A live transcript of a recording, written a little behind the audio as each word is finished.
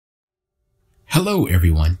Hello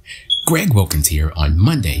everyone, Greg Wilkins here on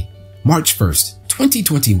Monday, March 1st,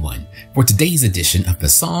 2021 for today's edition of the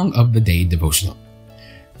Song of the Day Devotional.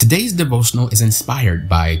 Today's devotional is inspired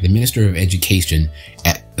by the Minister of Education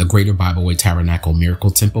at the Greater Bible Way Tabernacle Miracle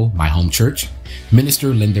Temple, my home church, Minister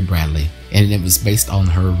Linda Bradley, and it was based on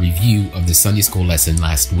her review of the Sunday school lesson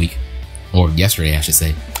last week, or yesterday I should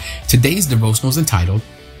say. Today's devotional is entitled,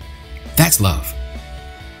 That's Love.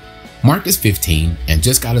 Mark is 15 and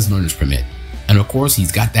just got his learner's permit. And of course,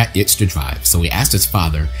 he's got that itch to drive. So he asked his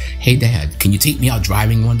father, hey, Dad, can you take me out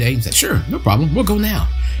driving one day? He said, sure, no problem. We'll go now.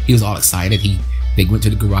 He was all excited. They went to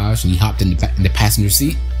the garage and he hopped in the passenger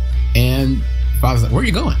seat. And father's like, where are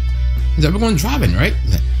you going? He said, we're going driving, right?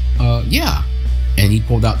 He said, yeah. And he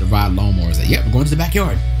pulled out the ride lawnmower and said, yeah, we're going to the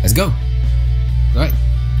backyard. Let's go. All right.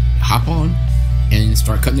 Hop on and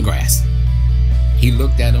start cutting the grass. He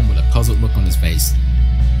looked at him with a puzzled look on his face.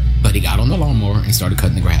 But he got on the lawnmower and started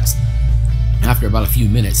cutting the grass. After about a few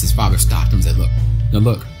minutes, his father stopped him and said,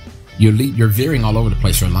 look, you're veering all over the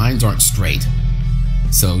place. Your lines aren't straight.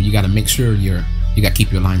 So you got to make sure you got to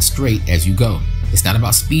keep your line straight as you go. It's not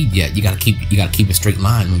about speed yet. You got to keep a straight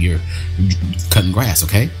line when you're cutting grass.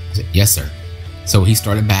 Okay? I said, yes, sir. So he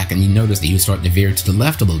started back and he noticed that he was starting to veer to the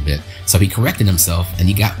left a little bit. So he corrected himself and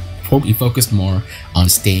he focused more on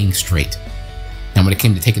staying straight. Now, when it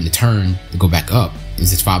came to taking the turn to go back up,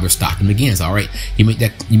 his father stopped him again. So, all right, you made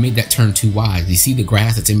that turn too wide. You see the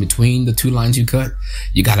grass that's in between the two lines you cut?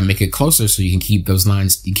 You got to make it closer so you can keep those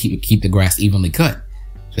lines, you keep the grass evenly cut.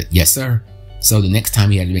 Said, yes, sir. So the next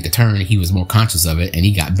time he had to make a turn, he was more conscious of it and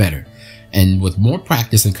he got better. And with more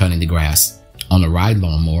practice in cutting the grass on a ride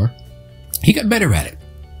lawnmower, he got better at it.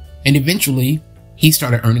 And eventually, he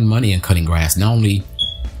started earning money in cutting grass, not only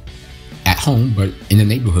at home, but in the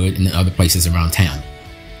neighborhood and in other places around town.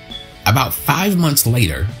 About 5 months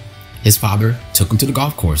later, his father took him to the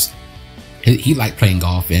golf course. He liked playing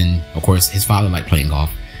golf, and of course, his father liked playing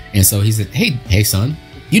golf. And so he said, hey, son,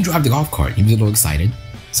 you drive the golf cart. He was a little excited.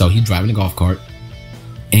 So he's driving the golf cart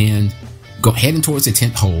and heading towards the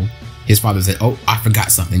 10th hole. His father said, oh, I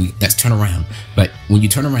forgot something. Let's turn around. But when you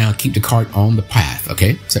turn around, keep the cart on the path,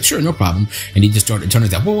 okay? I said, sure, no problem. And he just started turning.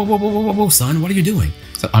 He's like, whoa, son, what are you doing?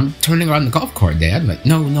 So I'm turning around the golf cart, Dad. I'm like,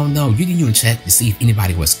 no. You didn't even check to see if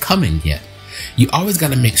anybody was coming yet. You always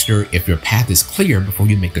got to make sure if your path is clear before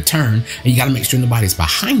you make a turn. And you got to make sure nobody's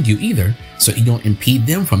behind you either, so you don't impede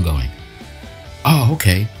them from going. Oh,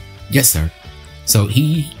 okay. Yes, sir. So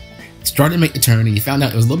he started to make the turn and he found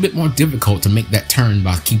out it was a little bit more difficult to make that turn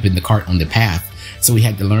by keeping the cart on the path. So he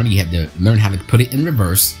had to learn how to put it in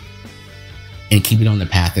reverse and keep it on the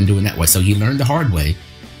path and do it that way. So he learned the hard way.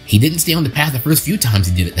 He didn't stay on the path the first few times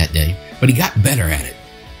he did it that day, but he got better at it.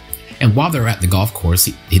 And while they're at the golf course,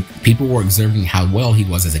 people were observing how well he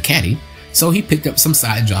was as a caddy. So he picked up some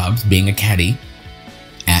side jobs being a caddy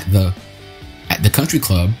at the country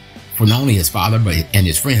club for not only his father and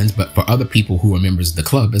his friends, but for other people who were members of the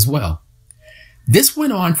club as well. This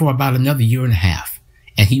went on for about another year and a half,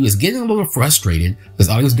 and he was getting a little frustrated because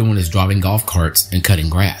all he was doing is driving golf carts and cutting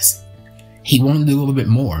grass. He wanted to do a little bit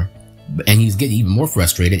more, and he was getting even more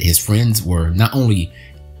frustrated. His friends were not only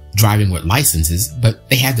driving with licenses, but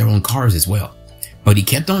they had their own cars as well. But he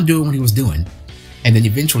kept on doing what he was doing, and then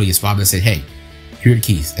eventually his father said, hey, here are the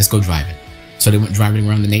keys, let's go driving. So they went driving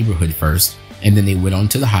around the neighborhood first, and then they went on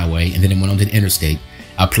to the highway, and then they went on to the interstate,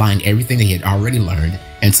 applying everything they had already learned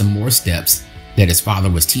and some more steps that his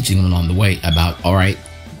father was teaching them along the way about, all right,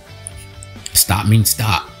 stop means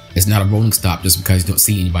stop. It's not a rolling stop just because you don't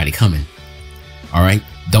see anybody coming. All right,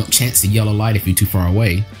 don't chance the yellow light if you're too far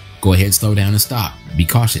away. Go ahead, slow down and stop. Be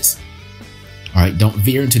cautious. All right, don't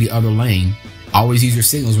veer into the other lane. Always use your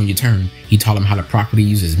signals when you turn. He taught him how to properly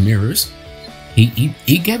use his mirrors. He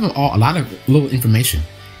gave him a lot of little information.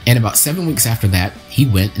 And about 7 weeks after that, he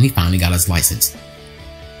went and he finally got his license.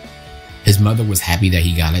 His mother was happy that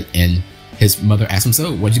he got it, and his mother asked him,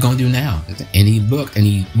 so what you gonna do now? And he looked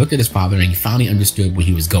at his father and he finally understood what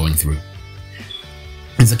he was going through.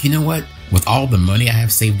 He's like, you know what? With all the money I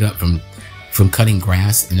have saved up from cutting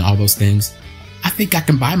grass and all those things, I think I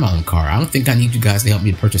can buy my own car. I don't think I need you guys to help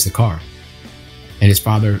me purchase a car. And his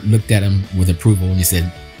father looked at him with approval and he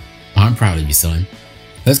said, I'm proud of you, son.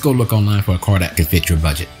 Let's go look online for a car that can fit your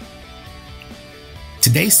budget.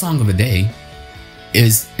 Today's song of the day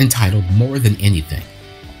is entitled More Than Anything.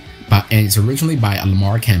 And it's originally by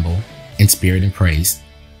Lamar Campbell in Spirit and Praise.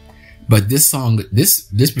 But this song,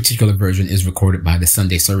 this particular version is recorded by the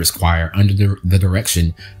Sunday Service Choir under the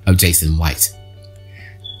direction of Jason White.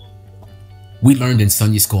 We learned in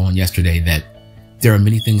Sunday school on yesterday that there are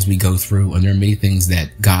many things we go through, and there are many things that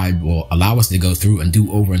God will allow us to go through and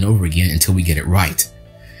do over and over again until we get it right.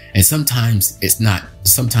 And sometimes it's not,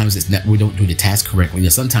 we don't do the task correctly.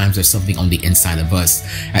 And sometimes there's something on the inside of us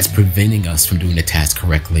that's preventing us from doing the task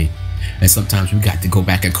correctly. And sometimes we got to go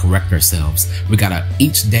back and correct ourselves. We got to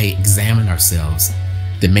each day examine ourselves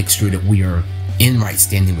to make sure that we are in right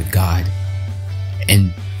standing with God,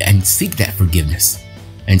 and seek that forgiveness,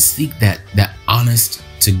 and seek that honest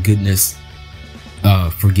to goodness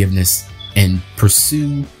forgiveness, and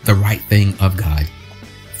pursue the right thing of God,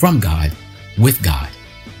 from God, with God.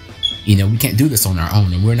 You know, we can't do this on our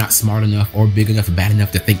own, and we're not smart enough or big enough or bad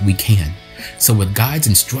enough to think we can. So with God's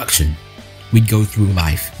instruction, we go through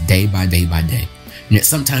life day by day by day. And it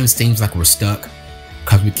sometimes seems like we're stuck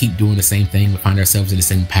because we keep doing the same thing. We find ourselves in the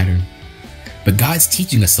same pattern. But God's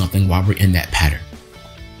teaching us something while we're in that pattern.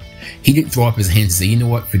 He didn't throw up his hands and say, you know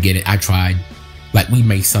what, forget it, I tried. Like we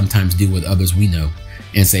may sometimes do with others we know,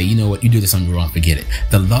 and say, you know what, you do this on your own, forget it.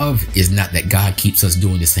 The love is not that God keeps us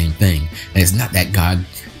doing the same thing. And it's not that God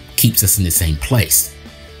keeps us in the same place.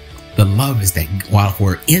 The love is that while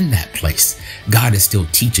we're in that place, God is still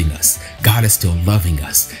teaching us. God is still loving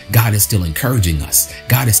us. God is still encouraging us.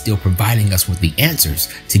 God is still providing us with the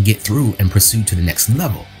answers to get through and pursue to the next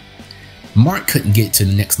level. Mark couldn't get to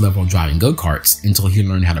the next level of driving go-karts until he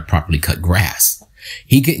learned how to properly cut grass.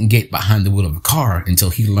 He couldn't get behind the wheel of a car until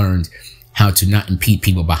he learned how to not impede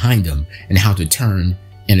people behind him and how to turn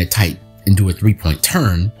in a tight and do a 3-point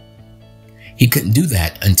turn. He couldn't do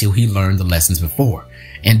that until he learned the lessons before.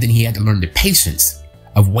 And then he had to learn the patience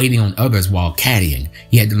of waiting on others while caddying.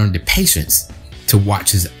 He had to learn the patience to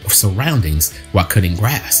watch his surroundings while cutting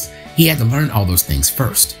grass. He had to learn all those things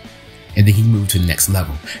first. And then he moved to the next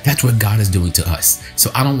level. That's what God is doing to us.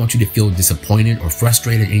 So I don't want you to feel disappointed or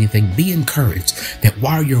frustrated or anything. Be encouraged that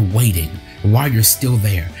while you're waiting, while you're still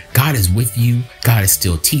there, God is with you. God is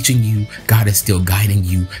still teaching you. God is still guiding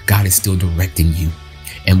you. God is still directing you.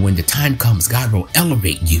 And when the time comes, God will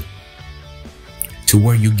elevate you to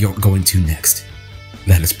where you're going to next.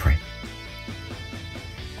 Let us pray.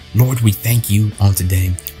 Lord, we thank you on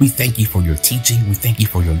today. We thank you for your teaching. We thank you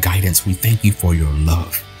for your guidance. We thank you for your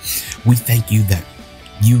love. We thank you that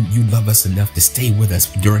you love us enough to stay with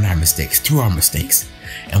us during our mistakes, through our mistakes.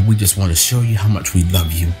 And we just want to show you how much we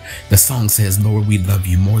love you. The song says, Lord, we love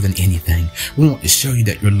you more than anything. We want to show you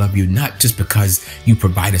that we love you, not just because you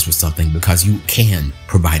provide us with something, because you can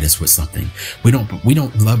provide us with something. We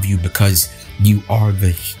don't love you because you are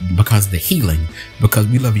the healing, because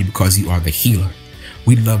we love you because you are the healer.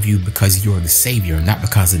 We love you because you're the Savior, not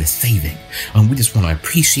because of the saving. And we just want to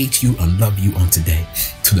appreciate you and love you on today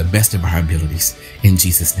to the best of our abilities. In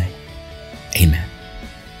Jesus' name, amen.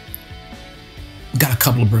 We got a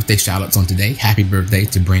couple of birthday shout-outs on today. Happy birthday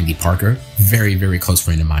to Brandy Parker, very, very close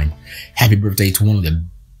friend of mine. Happy birthday to one of the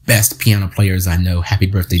best piano players I know. Happy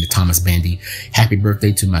birthday to Thomas Bandy. Happy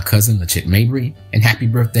birthday to my cousin, LaChit Mabry. And happy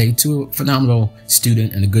birthday to a phenomenal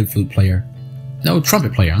student and a good trumpet player,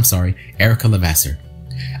 Erica Lavasser.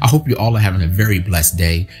 I hope you all are having a very blessed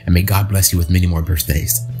day, and may God bless you with many more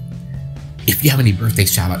birthdays. If you have any birthday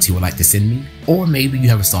shout-outs you would like to send me, or maybe you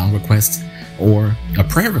have a song request, or a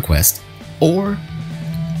prayer request, or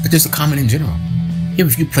just a comment in general, you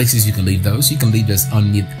have a few places you can leave those. You can leave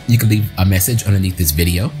a message underneath this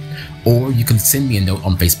video, or you can send me a note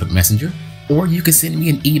on Facebook Messenger, or you can send me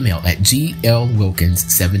an email at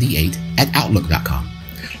glwilkins78@outlook.com.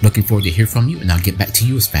 Looking forward to hear from you, and I'll get back to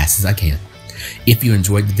you as fast as I can. If you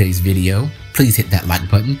enjoyed today's video, please hit that like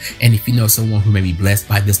button. And if you know someone who may be blessed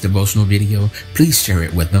by this devotional video, please share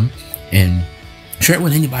it with them, and share it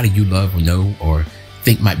with anybody you love or know or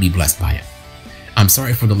think might be blessed by it. I'm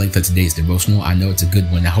sorry for the length of today's devotional. I know it's a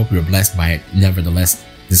good one. I hope you're blessed by it, nevertheless,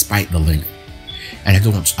 despite the length. And I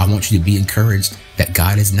want you to be encouraged that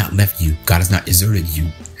God has not left you. God has not deserted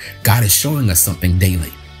you. God is showing us something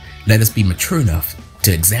daily. Let us be mature enough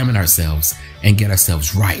to examine ourselves and get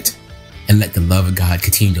ourselves right, and let the love of God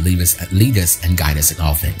continue to lead us and guide us in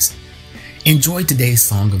all things. Enjoy today's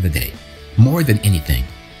song of the day, More Than Anything,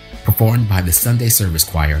 performed by the Sunday Service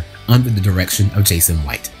Choir under the direction of Jason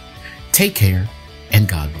White. Take care, and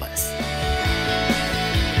God bless.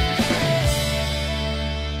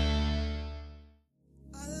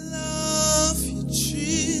 I love you,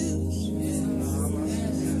 Jesus.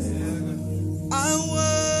 I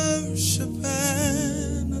worship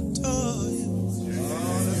and adore you.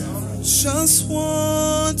 Just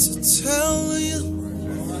want to tell you,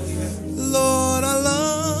 Lord, I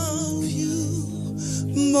love you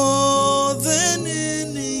more than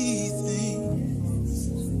anything.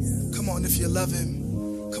 Come on, if you love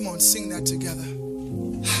him, come on, sing that together.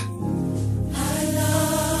 I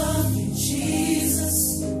love you,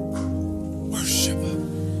 Jesus. Worship.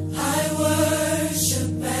 I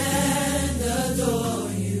worship and adore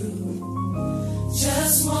you.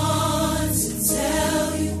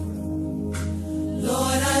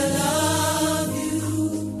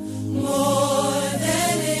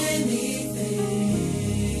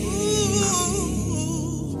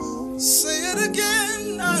 it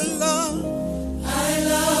again. I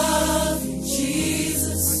love you,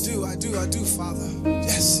 Jesus. I do, Father.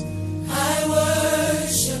 Yes. I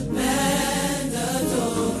worship and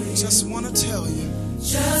adore you. Just want to tell you.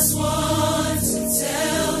 Just want to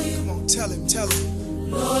tell you. Come on, tell him.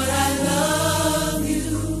 Lord, I love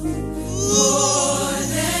you more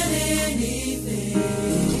than anything.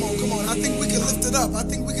 Come on. I think we can lift it up. I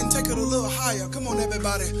think we can take it a little higher. Come on,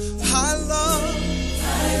 everybody. I love